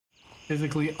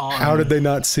physically on. How did they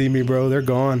not see me, bro? They're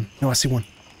gone. No, I see one.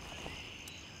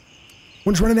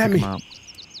 One's running at me.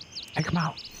 Take him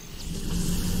out.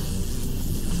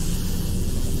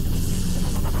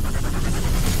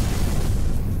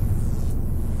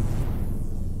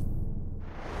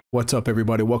 What's up,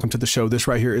 everybody? Welcome to the show. This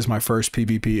right here is my first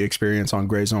PvP experience on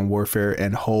GrayZone Warfare,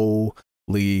 and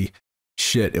holy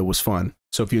shit, it was fun.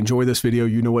 So if you enjoy this video,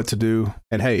 you know what to do.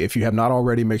 And hey, if you have not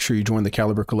already, make sure you join the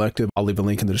Caliber Collective. I'll leave a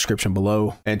link in the description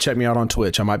below. And check me out on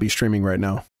Twitch. I might be streaming right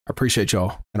now. I appreciate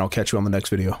y'all, and I'll catch you on the next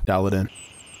video. Dial it in.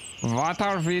 What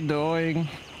are we doing?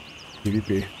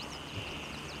 PvP.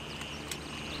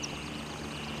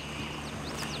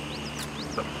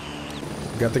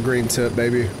 Got the green tip,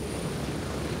 baby.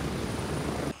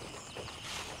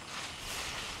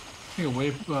 I think a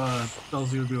wave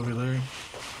tells you to be over there. You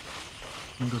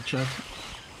can go check.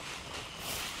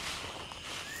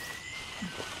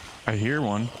 I hear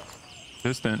one.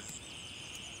 Distant.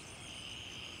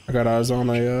 I got eyes on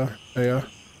a You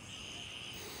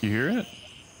hear it?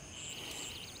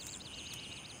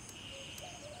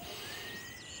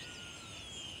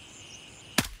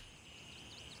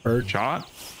 bird. Shot?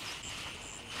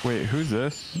 Wait, who's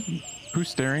this? Who's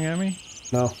staring at me?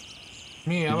 No.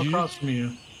 Me, I'm across from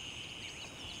you.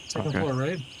 Second floor,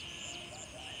 right?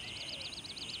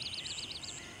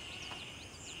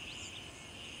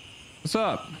 What's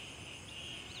up?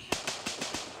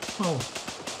 Oh.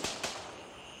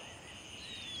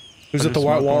 Who's at the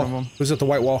white wall? Who's at the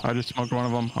white wall? I just smoked one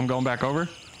of them. I'm going back over.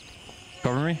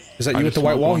 Cover me. Is that you at the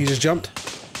white wall? You just jumped?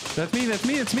 That's me, that's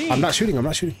me, it's me. I'm not shooting, I'm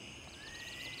not shooting.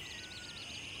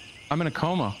 I'm in a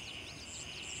coma.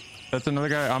 That's another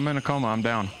guy. I'm in a coma. I'm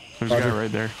down. There's a guy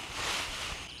right there.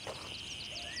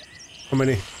 How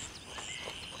many?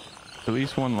 At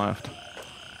least one left.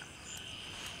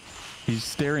 He's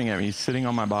staring at me. He's sitting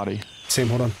on my body. Same,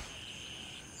 hold on.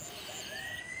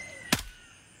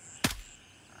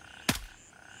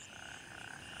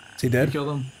 Is he dead? You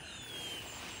killed him.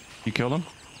 You killed him?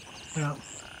 Yeah.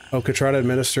 Okay, try to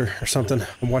administer or something.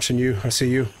 I'm watching you. I see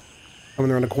you.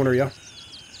 Coming around the corner, yeah?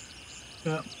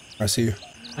 Yeah. I see you.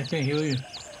 I can't heal you.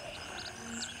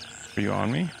 Are you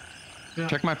on me? Yeah.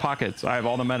 Check my pockets. I have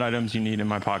all the med items you need in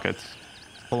my pockets.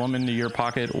 Pull them into your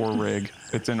pocket or rig.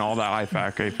 It's in all the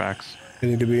AFACs. They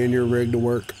need to be in your rig to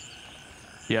work.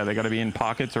 Yeah, they got to be in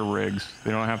pockets or rigs. They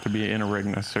don't have to be in a rig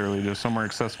necessarily. Just somewhere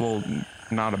accessible,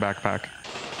 not a backpack.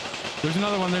 There's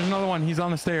another one. There's another one. He's on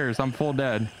the stairs. I'm full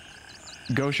dead.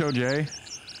 Go show Jay.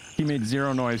 He made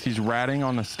zero noise. He's ratting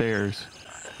on the stairs.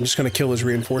 I'm just gonna kill his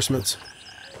reinforcements.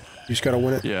 You just gotta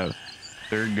win it. Yeah,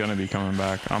 they're gonna be coming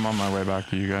back. I'm on my way back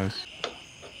to you guys.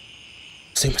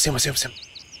 See him.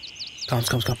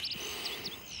 Come.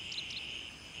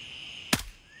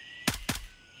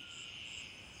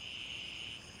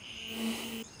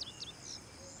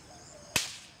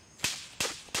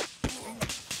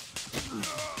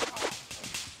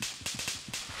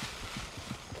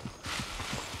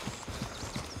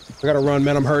 I gotta run,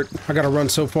 man. I'm hurt. I gotta run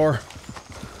so far.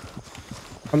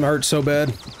 I'm hurt so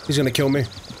bad. He's gonna kill me.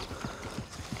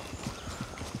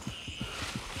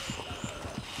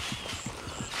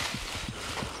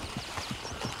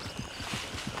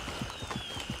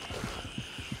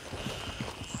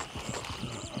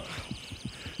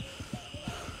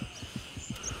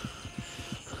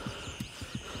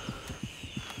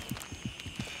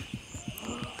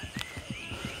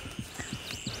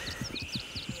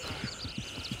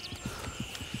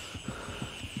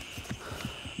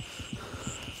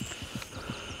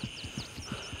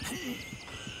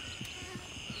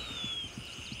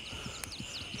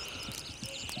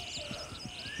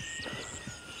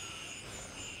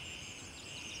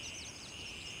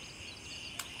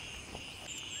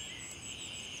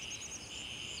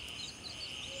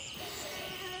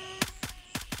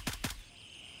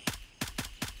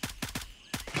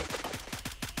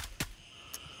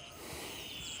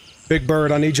 Big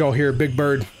Bird, I need y'all here. Big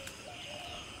Bird.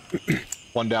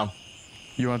 One down.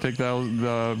 You want to take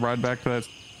the ride back to that?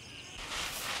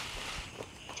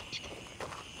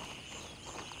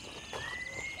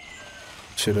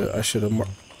 I should have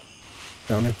marked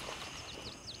down him.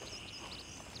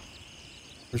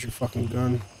 Where's your fucking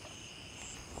gun?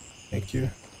 Thank you.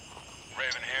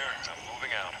 Raven here. I'm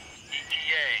moving out.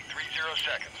 ETA 30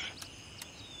 seconds.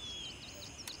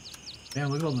 Damn,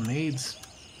 look at all the nades.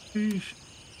 Sheesh.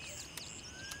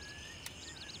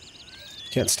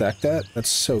 Can't stack that? That's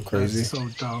so crazy. That's so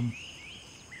dumb.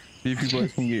 See if you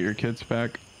guys can get your kids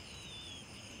back.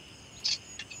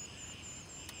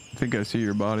 I think I see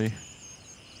your body.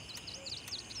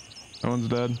 That one's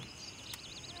dead.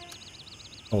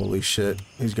 Holy shit.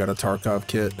 He's got a Tarkov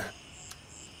kit.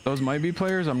 Those might be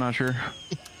players. I'm not sure.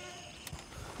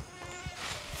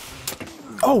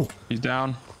 Oh, He's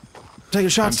down. taking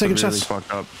shots, taking severely shots.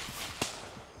 Fucked up.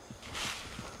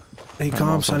 I need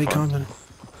comms, I need comms.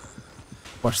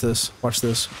 Watch this, watch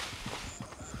this.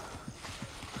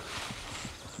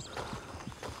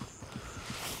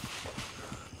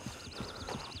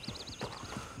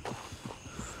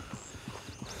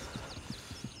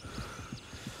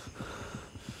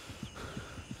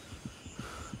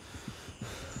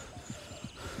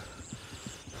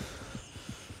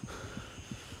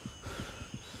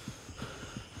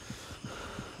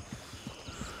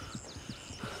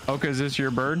 Okay, is this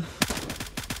your bird?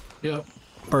 Yep.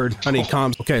 Bird, I need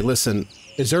comms. Okay, listen.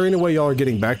 Is there any way y'all are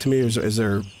getting back to me, or is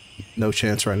there no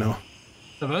chance right now?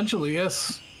 Eventually,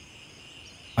 yes.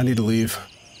 I need to leave.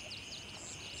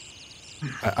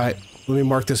 Let me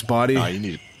mark this body. Nah, you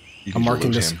need I'm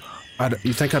marking this. him.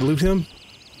 You think I'd loot him?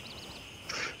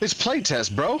 It's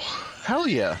playtest, bro. Hell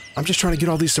yeah. I'm just trying to get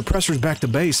all these suppressors back to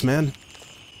base, man.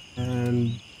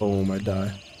 And boom, I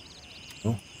die.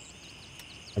 Oh.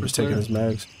 I'm just taking his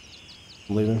mags.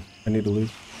 I'm leaving. I need to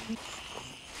leave.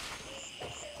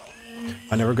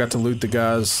 I never got to loot the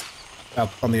guys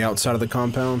out on the outside of the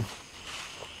compound.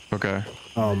 Okay.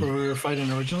 Where we were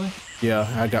fighting originally? Yeah,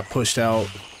 I got pushed out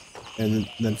and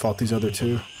then fought these other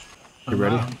two. You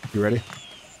ready? Wow. You ready?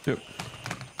 Yep.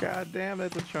 God damn,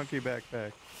 that's a chunky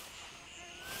backpack.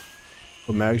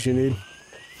 What mags you need?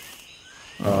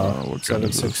 What kind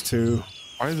is this? 7.62.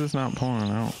 Why is this not pulling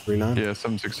out? 3.9. Yeah,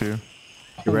 7.62.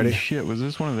 You ready? Holy shit, was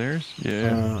this one of theirs?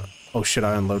 Yeah. Oh shit,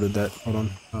 I unloaded that.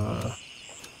 Hold on.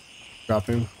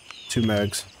 Dropping 2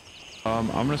 mags. I'm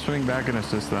gonna swing back and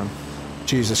assist them.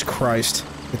 Jesus Christ.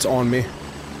 It's on me.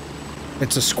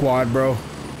 It's a squad, bro.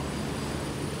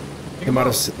 They might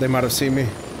have seen me.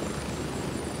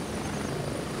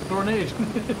 Grenade.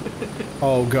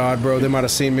 Oh god, bro, they might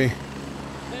have seen me.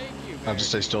 I have to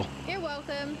stay still. You're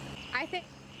welcome. I think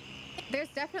there's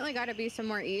definitely got to be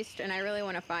somewhere east, and I really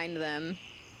want to find them.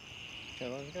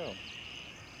 Okay, let's go.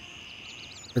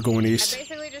 They're going I've east.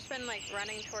 basically just been like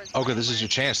running towards. Okay, this is your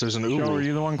chance. There's an Joe, are Uber.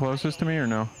 you the one closest to me or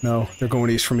no? No, they're going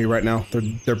east from me right now.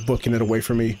 They're booking it away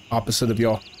from me, opposite of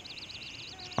y'all.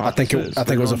 I think it was a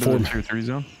They're going to the Ford. Tier 3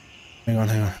 zone. Hang on.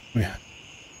 Yeah.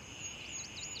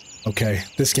 Okay,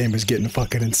 this game is getting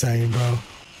fucking insane, bro.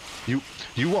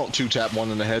 You won't 2-tap one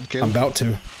in the head, kid. I'm about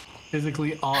to.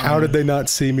 Physically on. How did they not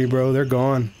see me, bro? They're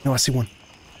gone. No, I see one.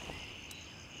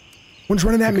 One's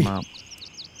running at me.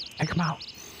 Take him out.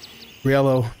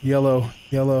 Yellow, yellow,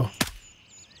 yellow.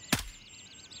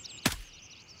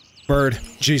 Bird.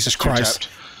 Jesus Christ.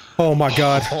 Two-tapped. Oh my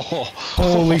god.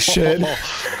 Holy shit.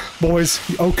 Boys,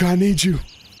 Oka, I need you.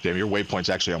 Damn, your waypoint's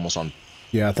actually almost on.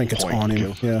 Yeah, I think it's Point, on him.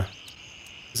 Gil. Yeah.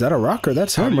 Is that a rocker?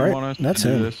 That's How him, do you right? want us That's to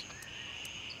do him. this?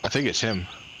 I think it's him.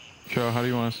 Joe, how do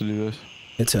you want us to do this?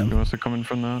 It's You him. want us to come in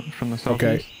from the southeast?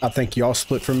 Okay, I think y'all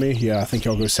split from me. Yeah, I think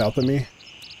y'all go south of me.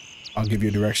 I'll give you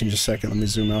a direction in just a second. Let me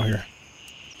zoom out here.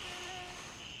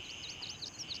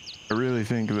 I really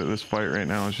think that this fight right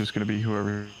now is just going to be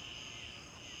whoever.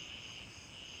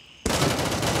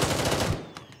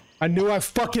 I knew I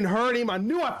fucking heard him. I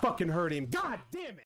knew I fucking heard him. God damn it.